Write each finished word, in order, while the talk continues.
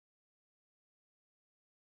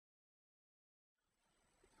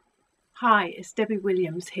Hi, it's Debbie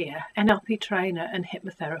Williams here, NLP trainer and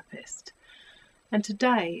hypnotherapist. And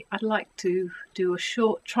today I'd like to do a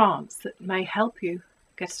short trance that may help you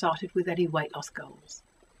get started with any weight loss goals.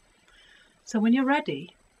 So when you're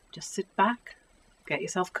ready, just sit back, get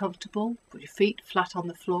yourself comfortable, put your feet flat on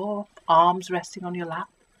the floor, arms resting on your lap,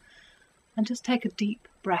 and just take a deep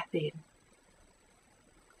breath in.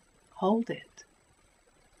 Hold it,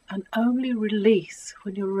 and only release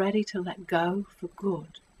when you're ready to let go for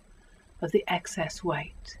good of the excess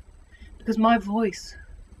weight, because my voice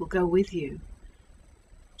will go with you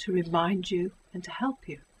to remind you and to help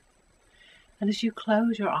you. And as you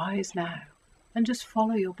close your eyes now and just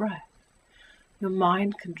follow your breath, your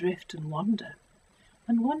mind can drift and wonder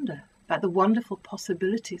about the wonderful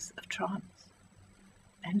possibilities of trance,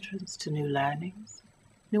 entrance to new learnings,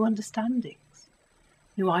 new understandings,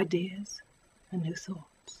 new ideas and new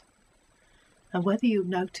thoughts. And whether you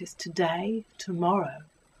notice today, tomorrow,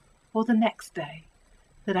 or the next day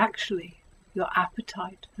that actually your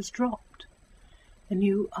appetite has dropped and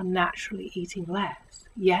you are naturally eating less,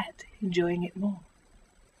 yet enjoying it more.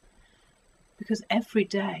 Because every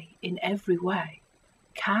day, in every way,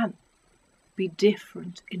 can be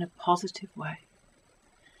different in a positive way.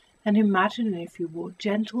 And imagine, if you would,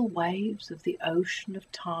 gentle waves of the ocean of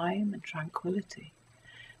time and tranquility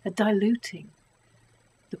are diluting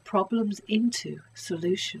the problems into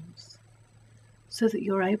solutions, so that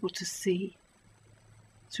you're able to see,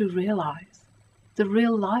 to realize the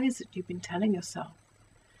real lies that you've been telling yourself,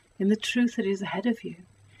 in the truth that is ahead of you.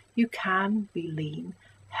 You can be lean,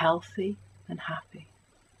 healthy, and happy.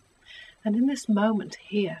 And in this moment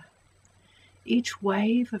here, each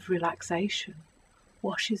wave of relaxation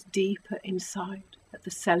washes deeper inside at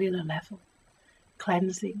the cellular level,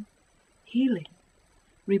 cleansing, healing,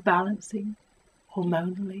 rebalancing,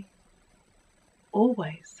 hormonally,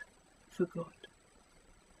 always for good.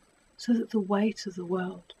 So that the weight of the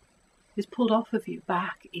world is pulled off of you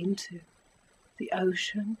back into the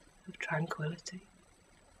ocean of tranquility,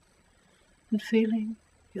 and feeling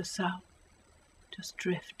yourself just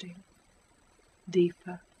drifting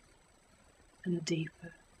deeper and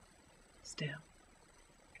deeper still,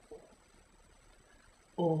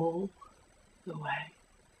 all the way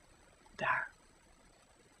down,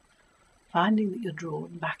 finding that you're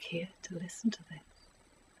drawn back here to listen to this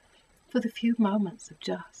for the few moments of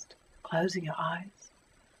just closing your eyes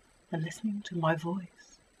and listening to my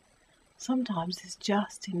voice. Sometimes is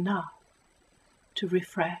just enough to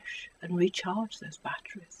refresh and recharge those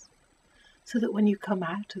batteries, so that when you come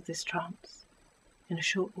out of this trance in a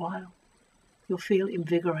short while, you'll feel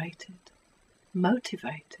invigorated,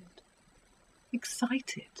 motivated,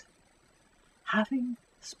 excited, having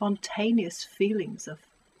spontaneous feelings of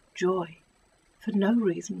joy for no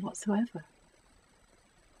reason whatsoever,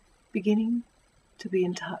 beginning to be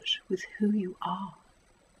in touch with who you are,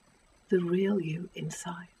 the real you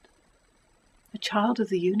inside, a child of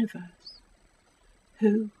the universe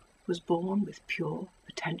who was born with pure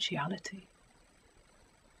potentiality,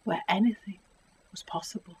 where anything was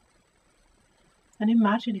possible. And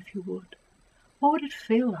imagine, if you would, what would it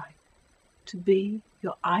feel like to be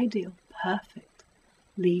your ideal, perfect,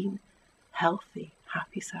 lean, healthy,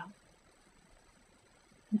 happy self,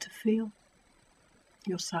 and to feel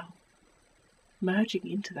yourself merging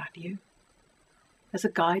into that you, as a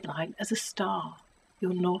guideline, as a star,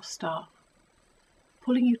 your North Star,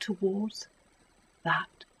 pulling you towards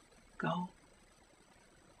that goal.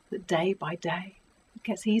 That day by day, it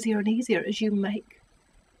gets easier and easier as you make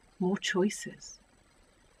more choices,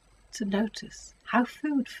 to notice how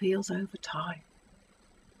food feels over time,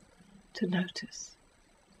 to notice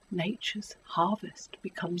nature's harvest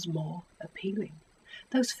becomes more appealing.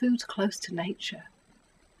 Those foods close to nature,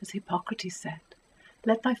 as Hippocrates said,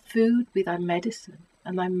 let thy food be thy medicine,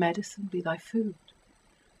 and thy medicine be thy food.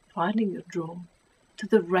 Finding you're drawn to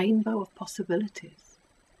the rainbow of possibilities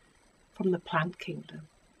from the plant kingdom,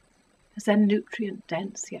 as they're nutrient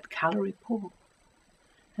dense yet calorie poor,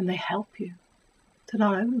 and they help you to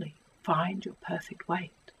not only find your perfect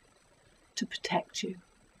weight, to protect you,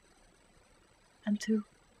 and to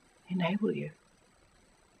enable you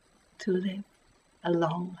to live a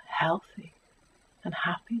long, healthy, and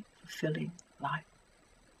happy, fulfilling life.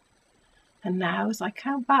 And now, as I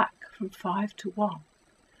count back from 5 to 1,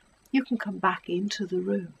 you can come back into the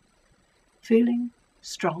room, feeling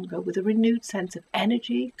stronger, with a renewed sense of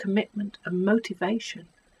energy, commitment, and motivation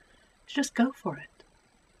to just go for it.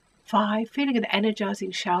 5, feeling an energizing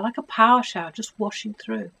shower, like a power shower, just washing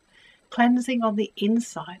through, cleansing on the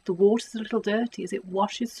inside. The water's a little dirty as it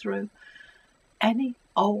washes through any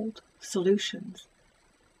old solutions,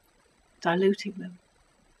 diluting them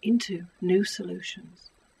into new solutions.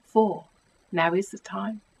 4, Now is the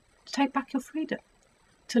time to take back your freedom,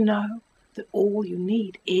 to know that all you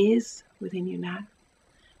need is within you now.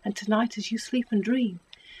 And tonight as you sleep and dream,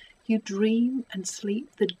 you dream and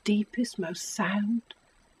sleep the deepest, most sound,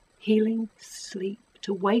 healing sleep,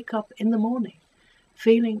 to wake up in the morning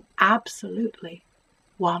feeling absolutely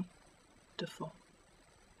wonderful.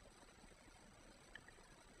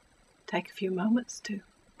 Take a few moments to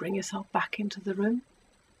bring yourself back into the room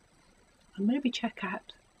and maybe check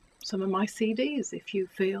out some of my CDs if you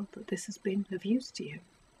feel that this has been of use to you.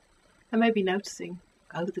 And maybe noticing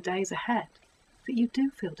over the days ahead that you do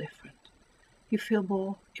feel different. You feel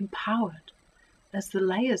more empowered as the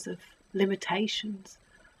layers of limitations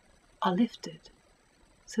are lifted,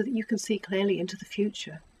 so that you can see clearly into the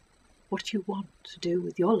future what you want to do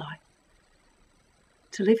with your life,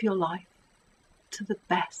 to live your life to the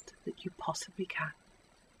best that you possibly can.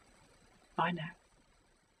 Bye now.